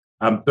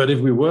But if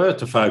we were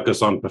to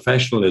focus on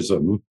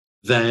professionalism,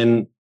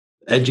 then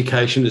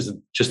education is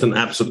just an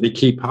absolutely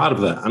key part of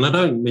that. And I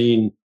don't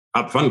mean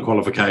upfront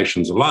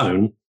qualifications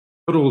alone,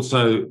 but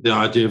also the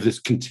idea of this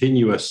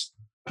continuous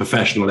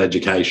professional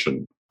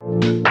education.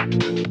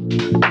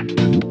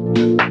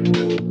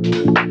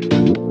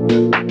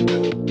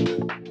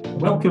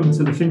 Welcome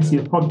to the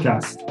Finsia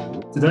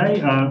podcast.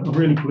 Today, I'm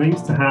really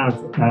pleased to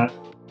have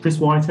Chris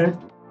Whitehead,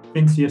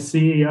 Finsia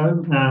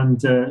CEO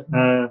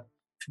and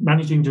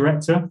Managing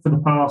Director for the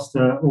past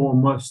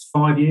almost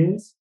 5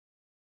 years.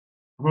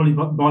 Probably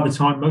by the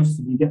time most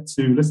of you get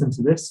to listen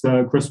to this,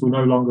 Chris will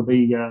no longer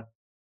be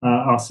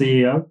our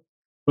CEO.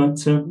 But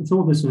I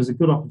thought this was a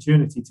good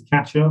opportunity to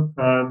catch up,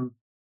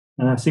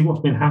 see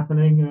what's been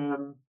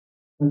happening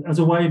as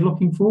a way of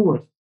looking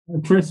forward.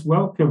 Chris,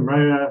 welcome.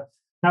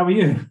 How are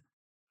you?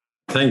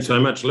 Thanks very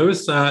much,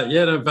 Lewis.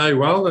 Very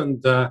well.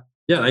 And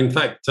in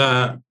fact,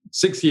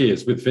 6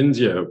 years with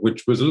Finsia,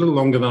 which was a little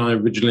longer than I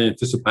originally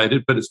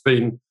anticipated, but it's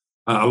been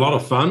a lot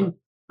of fun,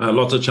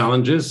 lots of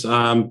challenges,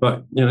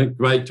 but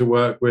great to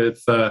work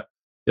with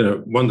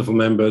wonderful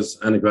members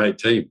and a great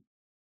team.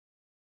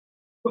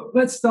 But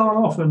let's start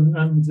off and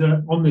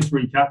on this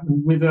recap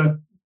with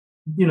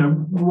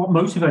what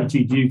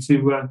motivated you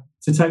to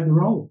take the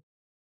role?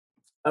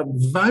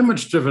 Very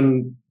much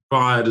driven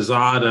by a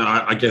desire to,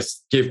 I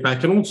guess, give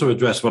back and also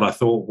address what I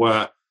thought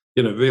were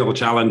real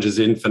challenges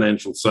in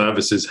financial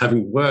services,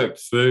 having worked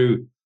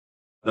through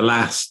the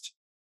last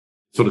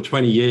sort of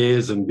 20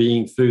 years and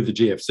being through the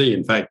GFC.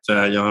 In fact,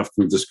 I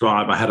often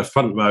describe, I had a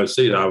front row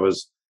seat. I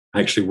was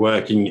actually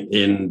working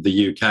in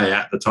the UK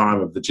at the time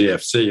of the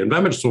GFC and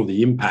very much saw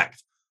the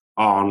impact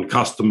on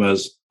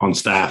customers, on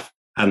staff,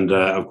 and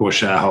of course,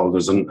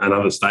 shareholders and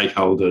other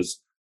stakeholders.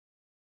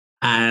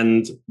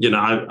 And,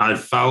 I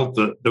felt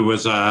that there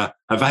was a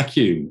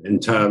vacuum in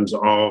terms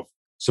of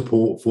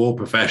support for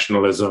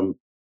professionalism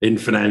in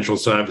financial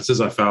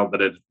services. I felt that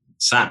it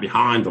sat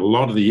behind a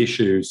lot of the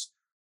issues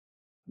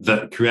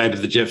that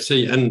created the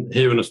GFC. And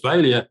here in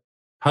Australia,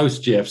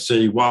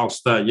 post-GFC,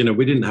 whilst,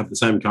 we didn't have the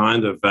same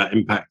kind of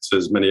impacts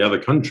as many other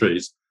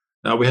countries,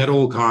 we had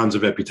all kinds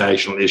of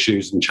reputational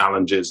issues and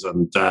challenges.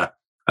 And at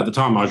the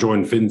time I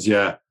joined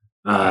Finsia,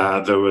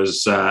 there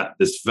was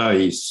this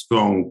very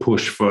strong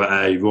push for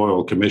a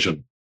royal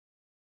commission.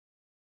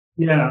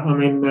 Yeah, I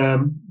mean,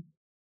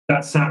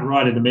 that sat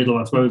right in the middle,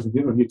 I suppose, of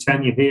your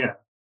tenure here.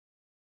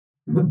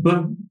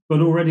 But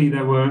already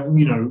there were,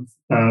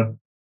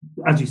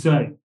 as you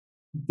say,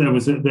 there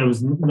was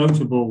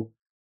notable,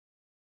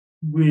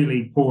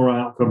 really poor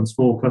outcomes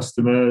for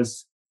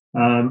customers.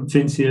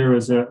 Finsia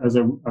as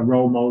a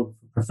role model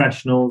for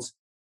professionals.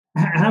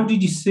 How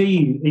did you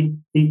see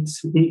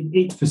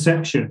its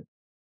perception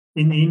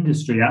in the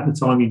industry at the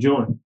time you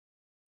joined?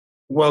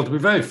 Well, to be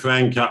very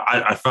frank,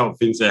 I felt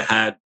Finsia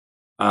had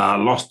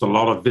lost a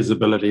lot of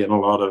visibility and a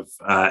lot of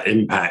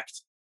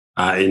impact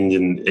in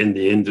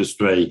the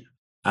industry.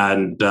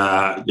 And,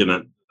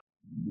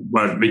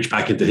 won't reach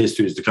back into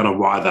history as to kind of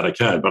why that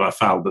occurred. But I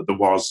felt that there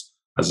was,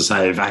 as I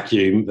say, a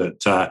vacuum that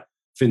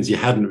Finsia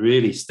hadn't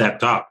really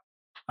stepped up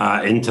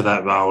into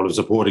that role of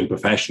supporting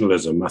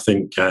professionalism. I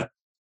think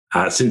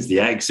since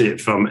the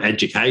exit from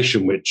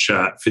education, which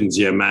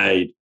Finsia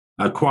made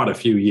quite a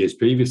few years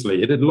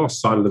previously, it had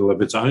lost sight a little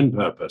of its own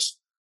purpose.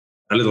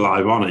 A little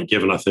ironic,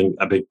 given I think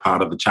a big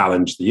part of the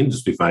challenge the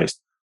industry faced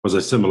was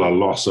a similar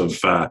loss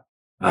of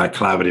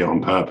clarity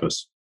on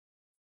purpose.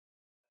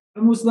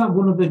 And was that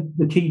one of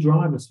the key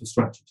drivers for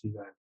strategy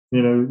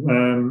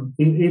then?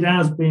 It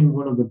has been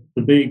one of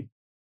the big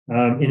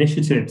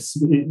initiatives,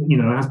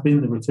 has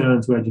been the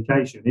return to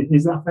education.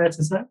 Is that fair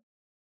to say?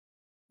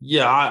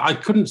 Yeah, I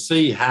couldn't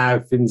see how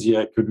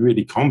Finsia could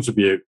really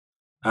contribute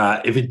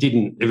if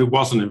it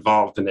wasn't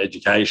involved in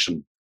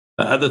education.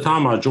 At the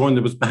time I joined,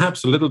 there was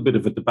perhaps a little bit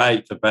of a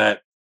debate about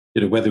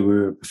whether we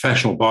were a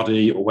professional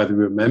body or whether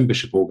we were a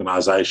membership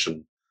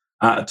organisation.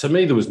 To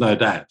me, there was no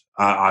doubt.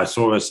 I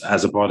saw us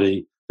as a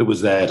body that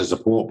was there to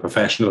support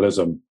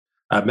professionalism.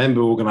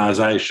 Member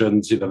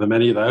organisations, there are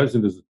many of those,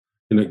 and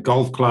there's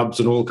golf clubs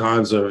and all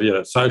kinds of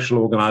social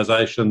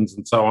organisations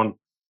and so on.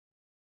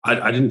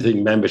 I didn't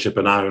think membership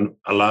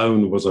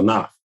alone was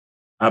enough.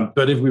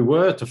 But if we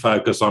were to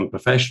focus on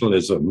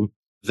professionalism,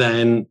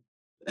 then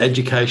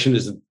education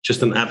is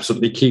just an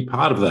absolutely key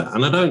part of that.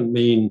 And I don't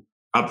mean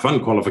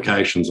upfront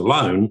qualifications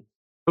alone,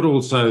 but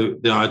also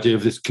the idea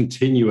of this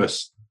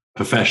continuous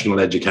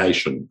professional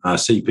education,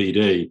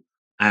 CPD.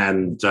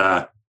 And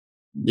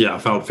I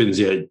felt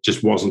Finsia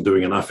just wasn't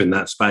doing enough in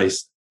that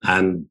space.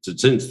 And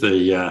since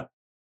the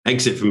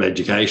exit from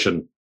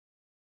education,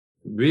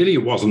 really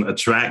it wasn't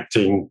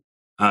attracting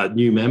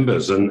new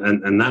members.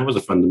 And that was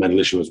a fundamental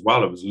issue as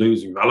well. It was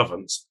losing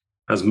relevance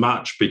as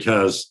much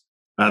because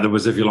there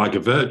was, if you like, a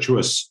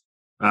virtuous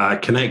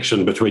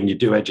connection between you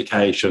do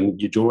education,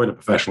 you join a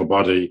professional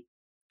body,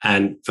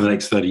 and for the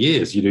next 30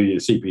 years, you do your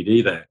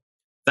CPD there.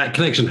 That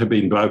connection had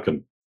been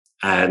broken.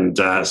 And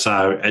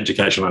so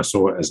education, I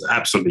saw it as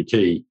absolutely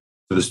key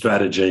to the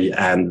strategy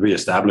and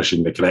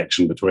re-establishing the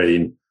connection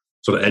between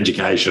sort of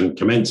education,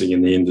 commencing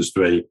in the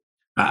industry,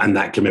 and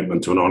that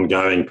commitment to an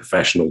ongoing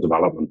professional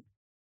development.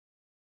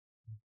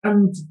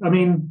 And I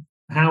mean,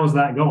 how has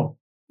that gone?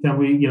 Can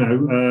we,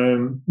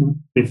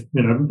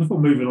 before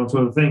moving on to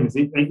other things,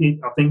 I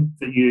think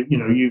that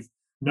you've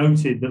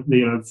noted that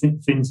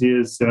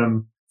FinSIA's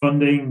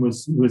funding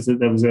was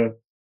there was a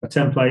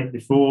template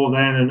before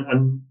then,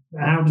 and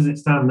how does it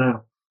stand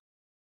now?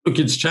 Look,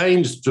 it's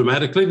changed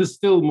dramatically. There's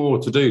still more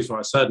to do, so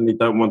I certainly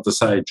don't want to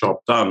say job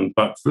done.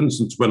 But for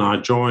instance, when I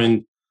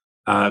joined,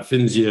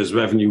 FinSIA's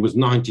revenue was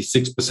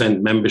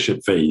 96%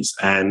 membership fees,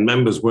 and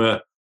members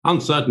were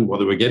uncertain what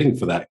they were getting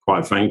for that,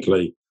 quite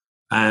frankly.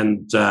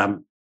 And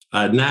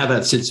now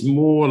that sits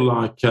more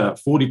like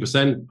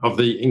 40% of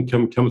the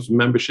income comes from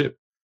membership,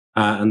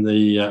 and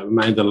the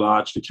remainder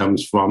largely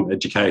comes from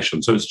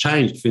education. So it's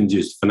changed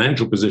FinSIA's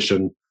financial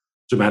position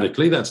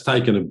dramatically. That's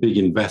taken a big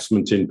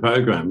investment in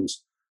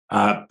programs,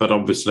 but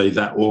obviously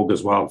that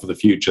augurs well for the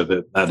future,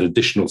 that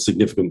additional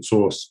significant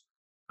source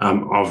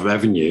of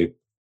revenue.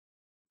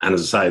 And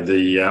as I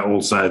say,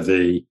 also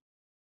the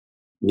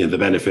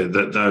benefit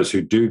that those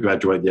who do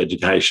graduate the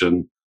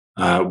education,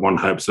 one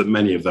hopes that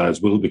many of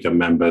those will become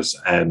members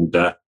and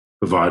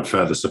provide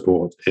further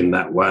support in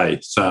that way.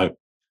 So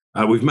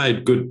we've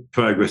made good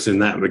progress in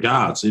that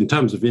regards. In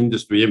terms of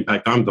industry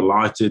impact, I'm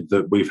delighted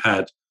that we've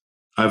had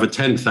over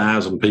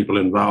 10,000 people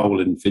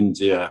enroll in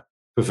FinSIA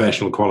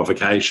professional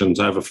qualifications,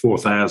 over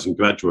 4,000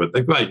 graduate.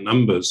 They're great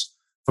numbers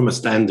from a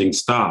standing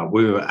start.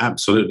 We were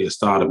absolutely a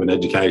startup in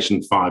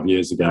education 5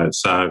 years ago.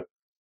 So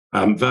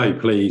I'm very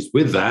pleased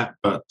with that,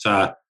 but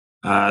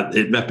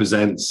it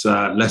represents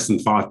less than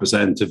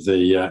 5% of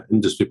the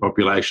industry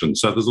population.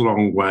 So there's a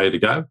long way to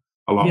go,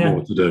 a lot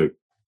more to do.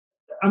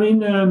 I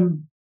mean,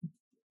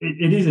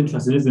 it is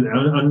interesting, isn't it?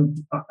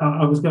 And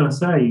I was going to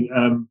say,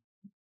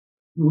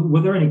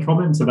 were there any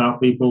comments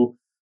about people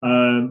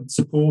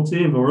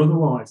supportive or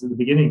otherwise at the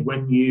beginning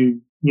when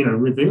you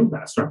revealed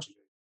that strategy?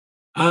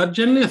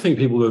 Generally, I think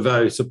people were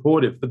very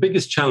supportive. The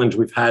biggest challenge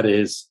we've had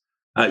is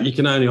you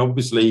can only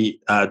obviously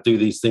do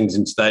these things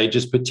in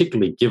stages,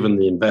 particularly given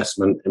the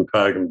investment in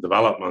program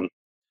development.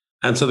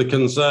 And so the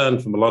concern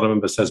from a lot of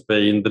members has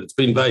been that it's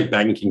been very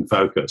banking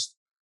focused.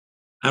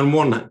 And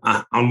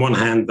on one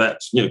hand,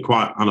 that's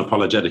quite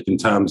unapologetic in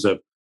terms of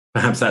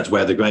perhaps that's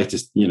where the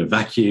greatest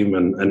vacuum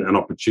and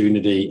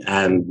opportunity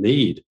and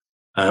need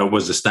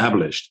was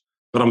established.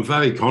 But I'm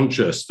very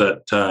conscious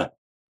that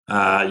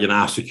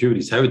our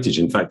securities heritage,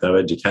 in fact, our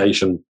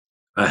education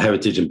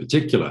heritage in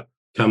particular,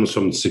 comes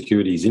from the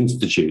Securities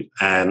Institute.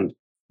 And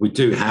we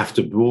do have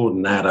to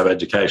broaden out our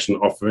education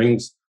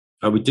offerings.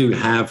 We do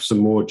have some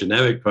more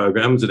generic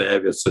programs in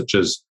areas such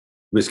as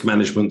risk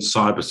management,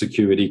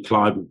 cybersecurity,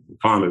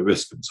 climate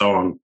risk, and so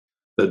on,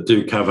 that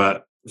do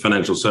cover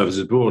financial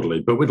services broadly.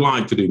 But we'd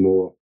like to do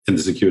more in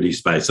the security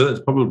space. So that's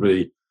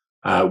probably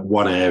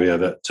one area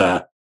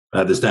that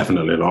there's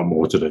definitely a lot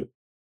more to do.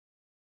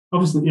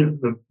 Obviously,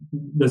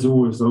 there's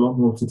always a lot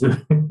more to do,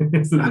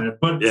 isn't there?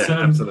 But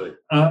absolutely.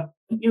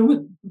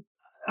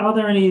 Are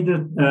there any of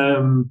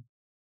the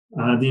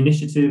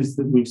initiatives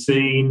that we've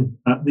seen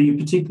that you're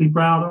particularly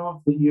proud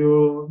of that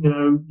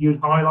you'd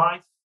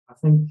highlight? I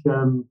think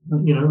along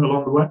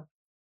the way.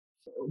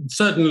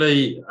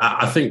 Certainly,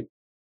 I think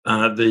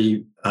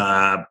the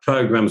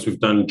programs we've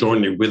done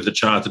jointly with the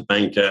Chartered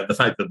Banker, the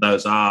fact that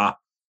those are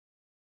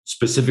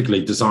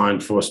specifically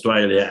designed for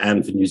Australia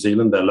and for New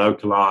Zealand, they're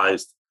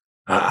localised,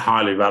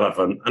 highly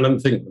relevant, and I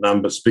think the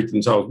numbers speak for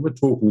themselves. We're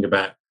talking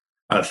about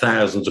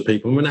thousands of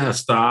people. We're now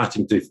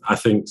starting to, I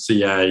think,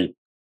 see a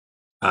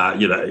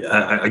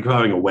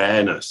growing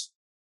awareness,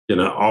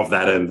 of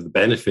that and the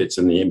benefits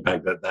and the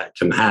impact that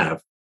can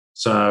have.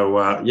 So,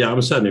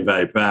 I'm certainly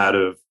very proud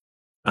of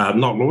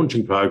not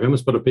launching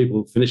programs, but of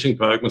people finishing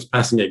programs,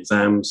 passing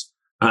exams,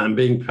 and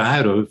being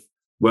proud of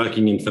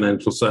working in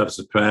financial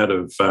services, proud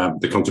of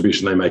the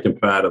contribution they make and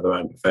proud of their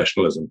own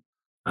professionalism.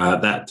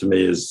 That, to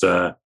me, is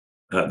the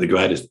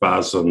greatest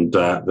buzz and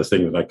the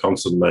thing that I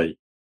constantly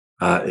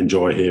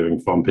enjoy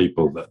hearing from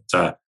people,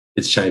 that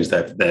it's changed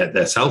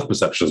their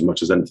self-perception as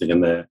much as anything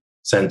and their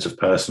sense of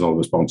personal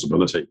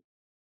responsibility.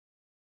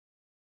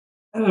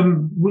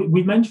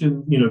 We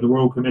mentioned, the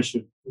Royal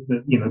Commission,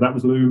 that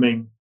was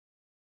looming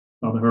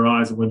on the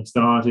horizon when you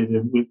started,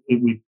 and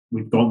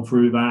we've gone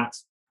through that.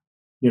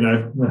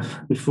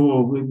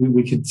 Before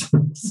we could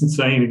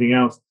say anything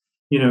else,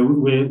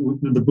 we're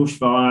the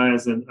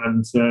bushfires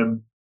and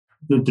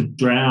the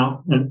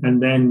drought,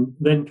 and then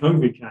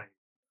COVID came,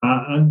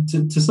 and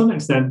to some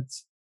extent,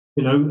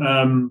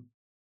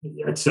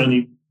 I'd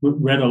certainly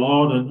read a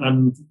lot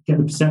and get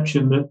the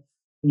perception that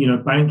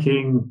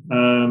banking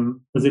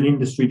as an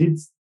industry did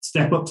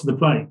step up to the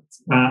plate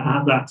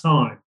at that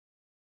time.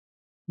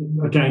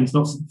 Again, it's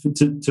not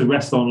to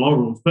rest on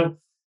laurels, but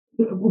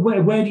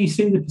where do you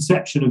see the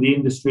perception of the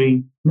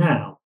industry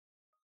now?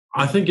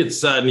 I think it's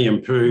certainly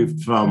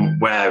improved from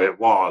where it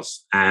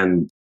was,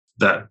 and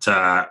that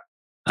to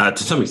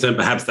some extent,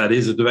 perhaps that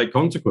is a direct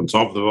consequence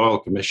of the Royal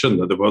Commission,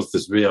 that there was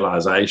this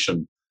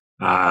realisation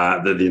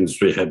that the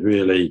industry had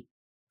really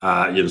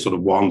sort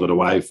of wandered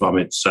away from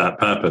its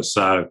purpose.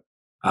 So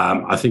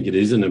I think it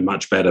is in a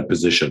much better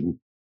position.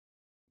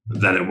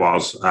 than it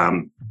was.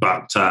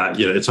 But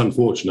it's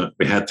unfortunate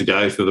we had to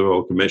go through the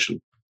Royal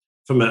Commission.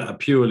 From a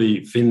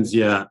purely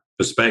FINSIA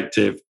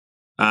perspective,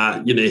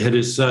 it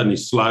has certainly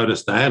slowed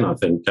us down. I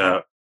think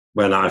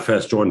when I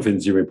first joined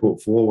FINSIA, we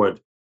put forward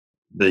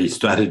the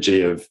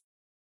strategy of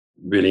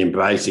really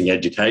embracing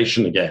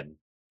education again.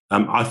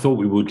 I thought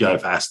we would go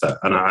faster,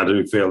 and I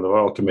do feel the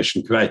Royal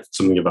Commission created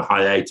something of a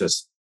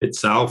hiatus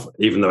itself,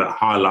 even though it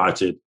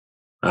highlighted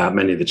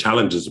many of the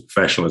challenges of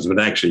professionalism.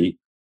 It actually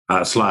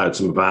slowed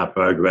some of our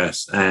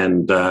progress,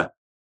 and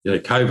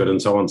COVID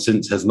and so on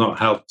since has not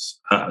helped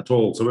at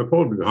all. So we're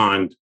probably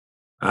behind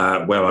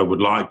where I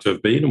would like to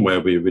have been and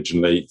where we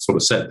originally sort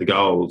of set the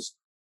goals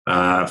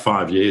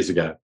 5 years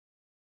ago.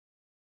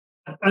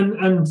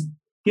 And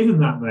given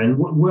that, then,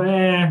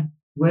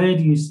 where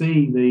do you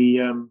see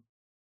the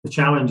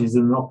challenges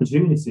and the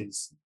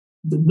opportunities,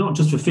 not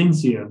just for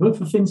FINSIA, but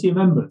for FINSIA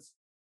members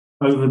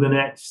over the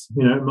next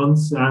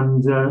months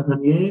and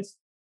years?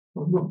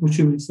 What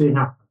should we see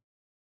happen?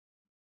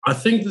 I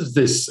think there's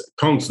this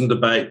constant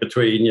debate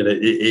between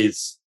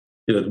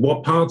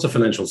what parts of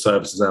financial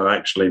services are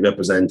actually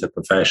represent a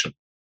profession.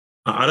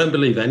 I don't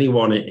believe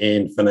anyone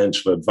in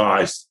financial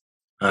advice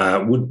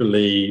would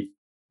believe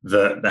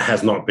that there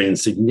has not been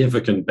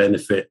significant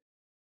benefit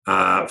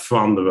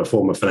from the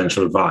reform of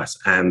financial advice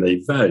and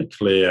the very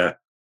clear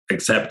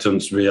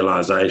acceptance,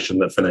 realization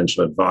that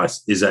financial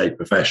advice is a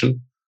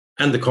profession,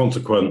 and the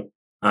consequent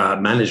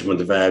management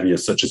of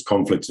areas such as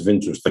conflicts of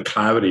interest, the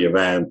clarity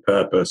around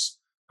purpose,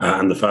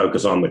 and the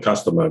focus on the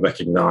customer,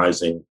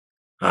 recognizing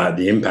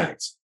the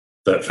impact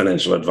that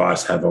financial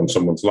advice have on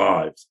someone's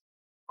lives.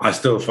 I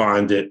still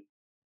find it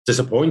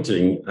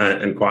disappointing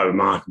and quite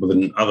remarkable that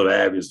in other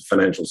areas of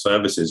financial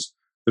services,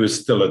 there is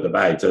still a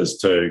debate as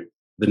to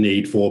the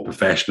need for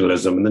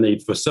professionalism and the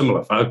need for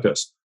similar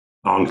focus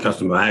on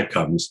customer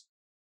outcomes.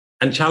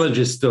 And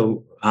challenges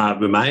still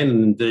remain,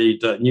 and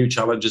indeed new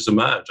challenges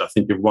emerge. I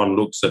think if one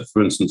looks at,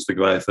 for instance, the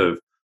growth of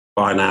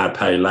buy now,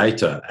 pay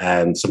later,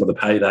 and some of the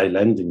payday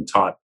lending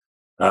type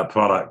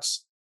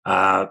products,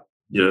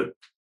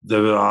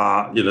 there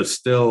are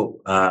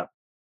still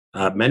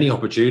many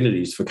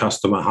opportunities for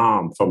customer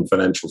harm from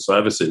financial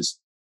services,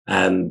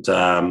 and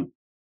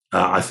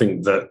I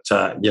think that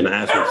as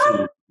we've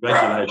seen,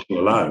 regulation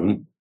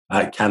alone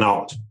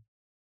cannot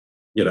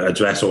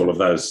address all of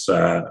those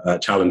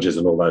challenges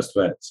and all those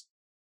threats.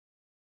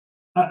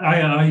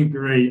 I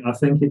agree. I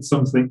think it's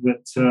something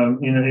that,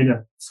 in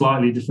a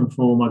slightly different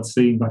form, I'd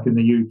seen back in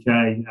the UK,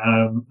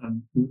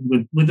 and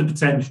with the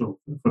potential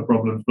for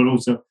problems, but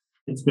also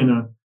it's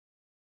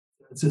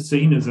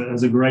seen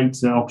as a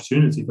great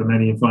opportunity for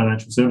many in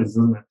financial services,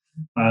 isn't it?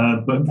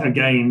 But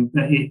again,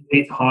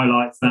 it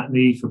highlights that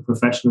need for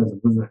professionalism,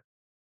 doesn't it?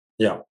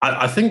 Yeah,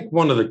 I think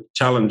one of the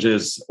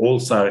challenges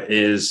also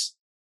is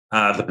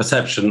the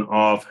perception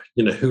of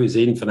who is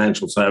in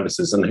financial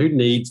services and who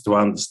needs to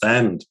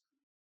understand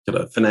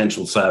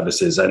financial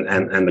services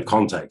and the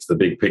context, the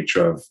big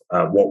picture of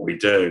what we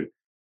do.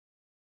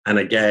 And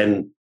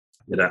again,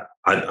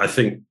 I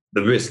think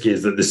the risk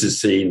is that this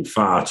is seen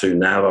far too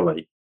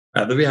narrowly.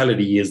 The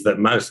reality is that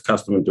most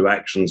customer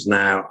interactions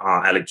now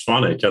are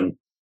electronic, and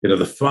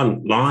the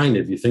front line,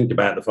 if you think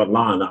about the front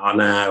line, are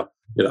now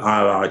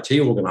our IT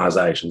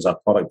organisations, our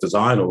product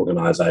design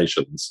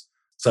organisations,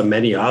 so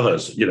many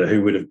others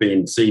who would have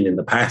been seen in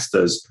the past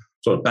as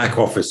sort of back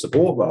office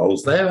support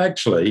roles. They're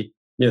actually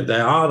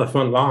they are the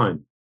front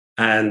line.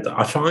 And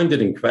I find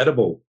it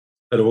incredible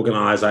that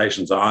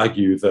organisations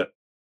argue that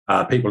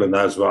people in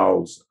those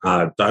roles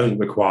don't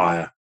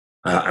require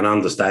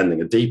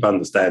a deep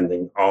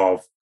understanding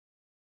of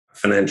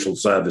financial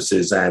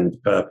services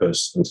and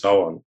purpose and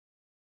so on.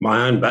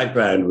 My own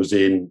background was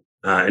in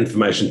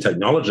information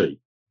technology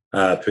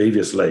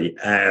previously,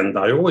 and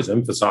I always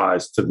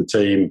emphasised to the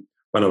team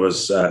when I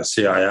was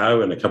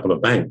CIO in a couple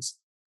of banks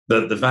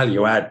that the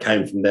value add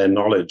came from their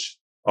knowledge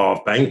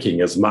of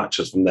banking as much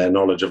as from their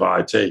knowledge of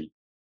IT.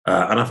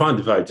 And I find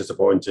it very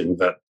disappointing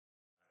that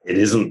it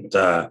isn't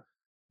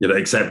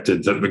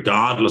accepted that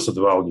regardless of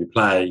the role you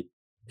play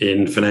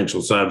in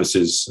financial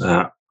services,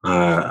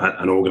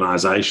 an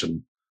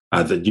organisation,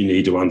 that you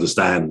need to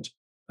understand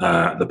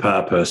the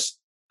purpose,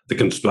 the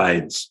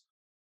constraints,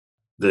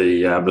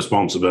 the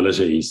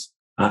responsibilities,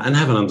 and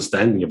have an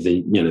understanding of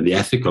the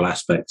ethical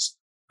aspects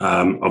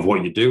of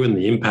what you do and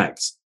the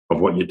impacts of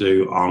what you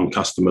do on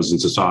customers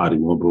and society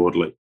more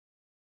broadly.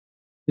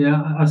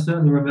 Yeah, I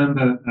certainly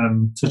remember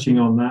touching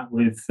on that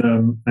with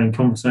and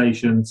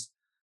conversations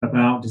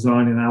about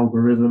designing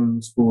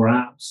algorithms for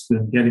apps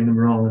and getting them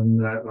wrong,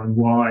 and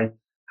why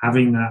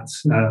having that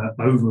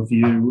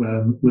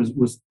overview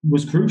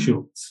was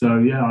crucial. So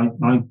yeah,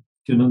 I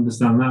can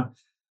understand that.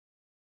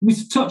 We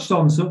touched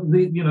on some of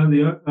the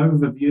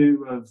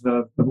overview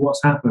of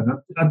what's happened.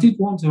 I did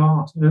want to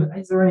ask: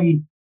 is there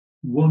any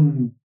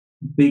one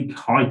big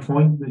high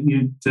point that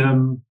you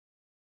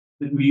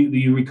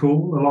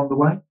recall along the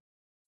way?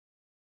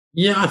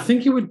 Yeah, I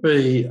think it would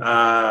be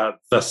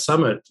the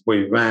summit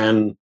we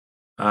ran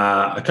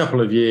a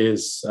couple of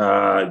years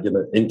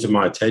into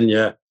my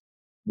tenure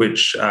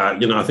which I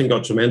think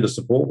got tremendous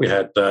support. We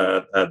had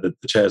the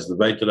chairs of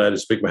the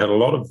regulators speak. We had a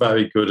lot of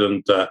very good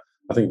and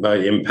I think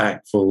very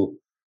impactful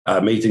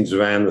meetings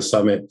around the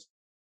summit.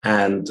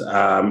 And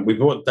we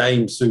brought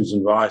Dame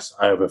Susan Rice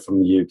over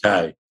from the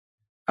UK.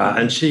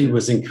 And she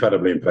was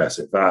incredibly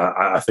impressive.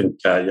 I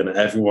think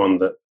everyone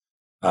that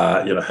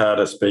heard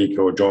her speak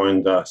or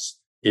joined us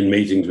in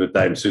meetings with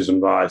Dame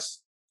Susan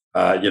Rice,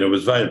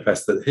 was very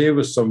impressed that here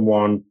was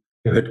someone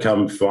who had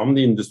come from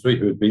the industry,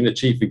 who had been the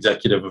chief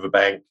executive of a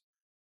bank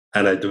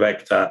and a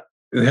director,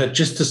 who had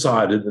just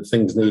decided that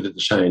things needed to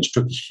change,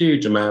 took a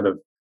huge amount of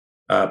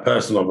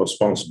personal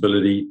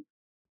responsibility,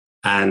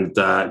 and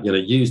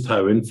used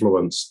her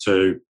influence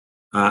to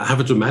have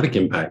a dramatic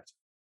impact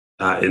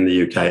in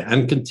the UK,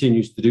 and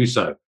continues to do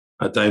so.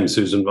 Dame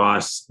Susan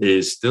Rice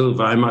is still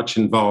very much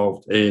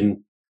involved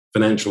in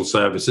financial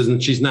services,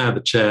 and she's now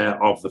the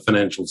chair of the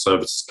Financial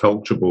Services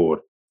Culture Board.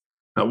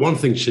 One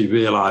thing she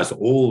realised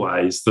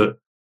always that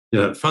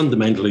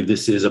fundamentally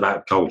this is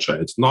about culture.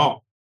 It's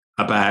not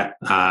about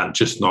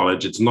just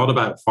knowledge. It's not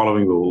about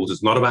following rules.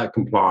 It's not about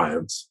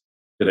compliance.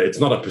 It's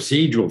not a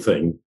procedural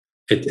thing.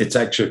 It's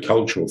actually a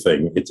cultural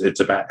thing.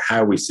 It's about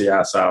how we see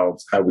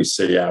ourselves, how we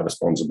see our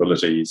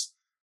responsibilities,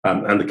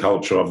 and the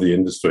culture of the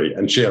industry.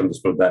 And she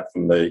understood that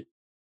from the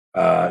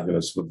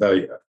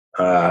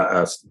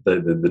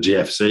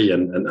GFC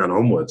and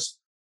onwards,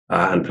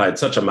 and played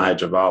such a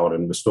major role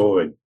in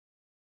restoring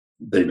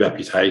the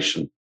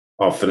reputation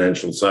of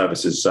financial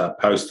services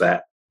post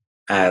that.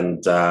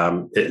 And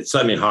it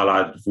certainly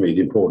highlighted for me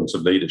the importance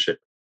of leadership.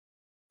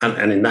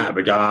 And in that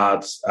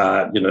regard,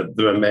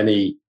 there are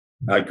many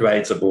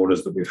great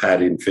supporters that we've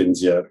had in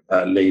FINSIA,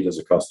 leaders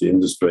across the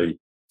industry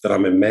that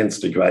I'm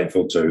immensely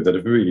grateful to, that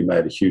have really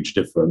made a huge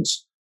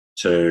difference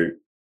to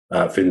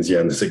FINSIA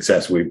and the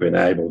success we've been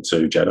able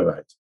to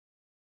generate.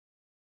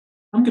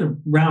 I'm going to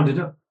round it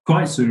up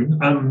quite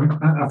soon.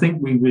 I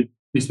think we would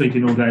be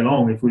speaking all day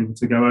long if we were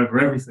to go over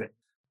everything.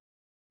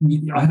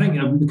 I think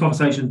the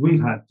conversations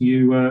we've had,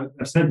 you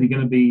have said you're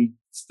going to be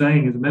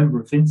staying as a member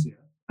of FINSIA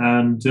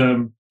and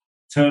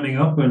turning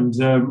up and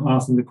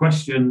asking the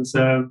questions.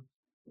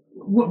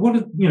 What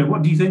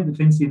do you think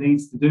the FINSIA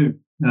needs to do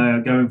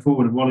going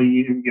forward? What are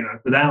you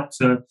without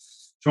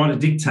trying to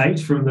dictate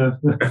from the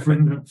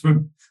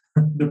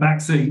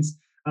back seats?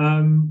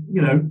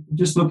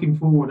 Just looking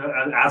forward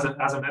as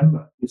a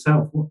member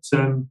yourself. What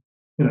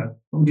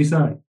would you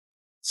say?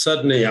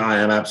 Certainly, I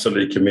am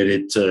absolutely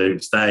committed to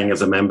staying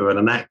as a member and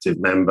an active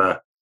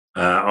member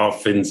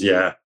of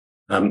FINSIA.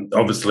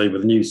 Obviously, with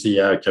the new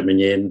CEO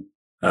coming in,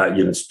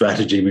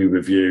 strategy we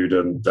reviewed,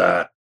 and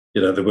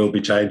there will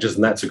be changes,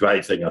 and that's a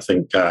great thing. I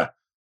think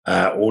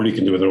all you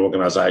can do with an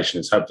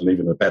organisation is hope to leave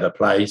in a better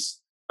place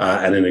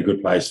and in a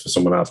good place for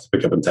someone else to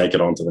pick up and take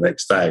it on to the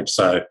next stage.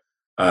 So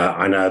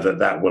I know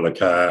that will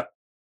occur.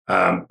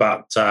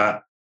 But I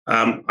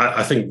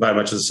think very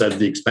much, as I said,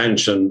 the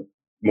expansion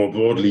more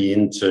broadly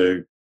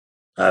into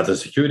the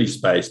security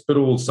space, but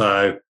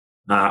also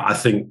I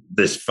think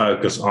this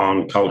focus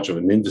on culture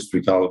and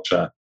industry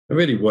culture, and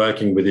really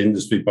working with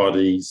industry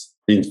bodies,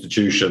 the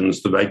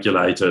institutions, the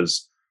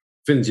regulators.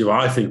 FINSIA,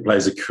 I think,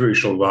 plays a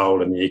crucial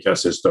role in the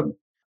ecosystem.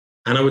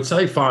 And I would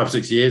say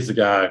 5-6 years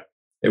ago,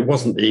 it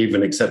wasn't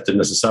even accepted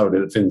necessarily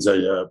that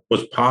FINSIA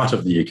was part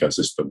of the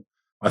ecosystem.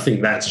 I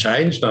think that's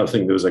changed. I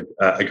think there was a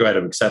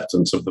greater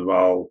acceptance of the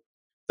role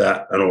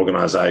that an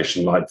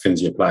organisation like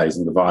FINSIA plays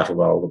and the vital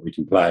role that we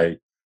can play.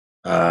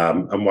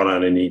 And one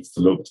only needs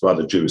to look to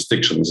other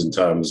jurisdictions in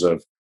terms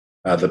of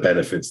the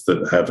benefits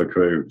that have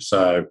accrued.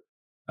 So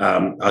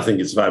I think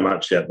it's very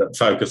much that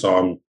focus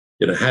on,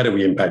 how do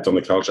we impact on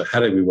the culture?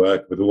 How do we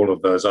work with all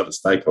of those other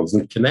stakeholders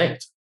and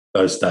connect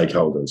those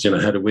stakeholders?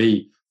 How do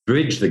we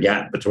bridge the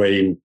gap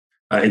between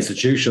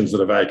institutions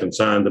that are very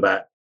concerned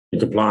about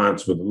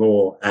compliance with the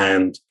law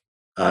and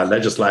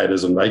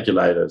legislators and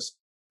regulators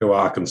who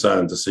are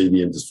concerned to see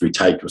the industry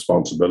take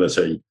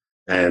responsibility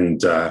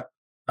and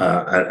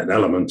an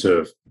element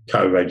of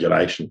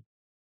co-regulation.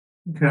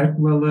 Okay,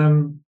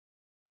 well,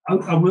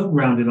 I will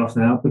round it off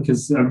now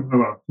because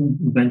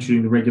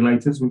mentioning the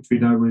regulators, which we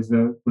know is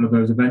one of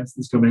those events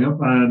that's coming up.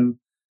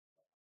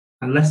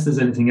 Unless there's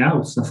anything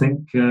else, I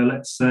think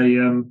let's say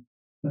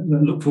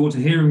look forward to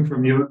hearing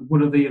from you at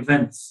one of the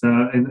events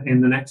in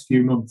the next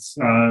few months.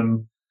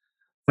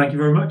 Thank you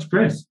very much,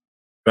 Chris.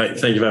 Great,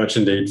 thank you very much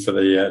indeed for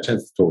the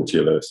chance to talk to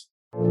you, Lewis.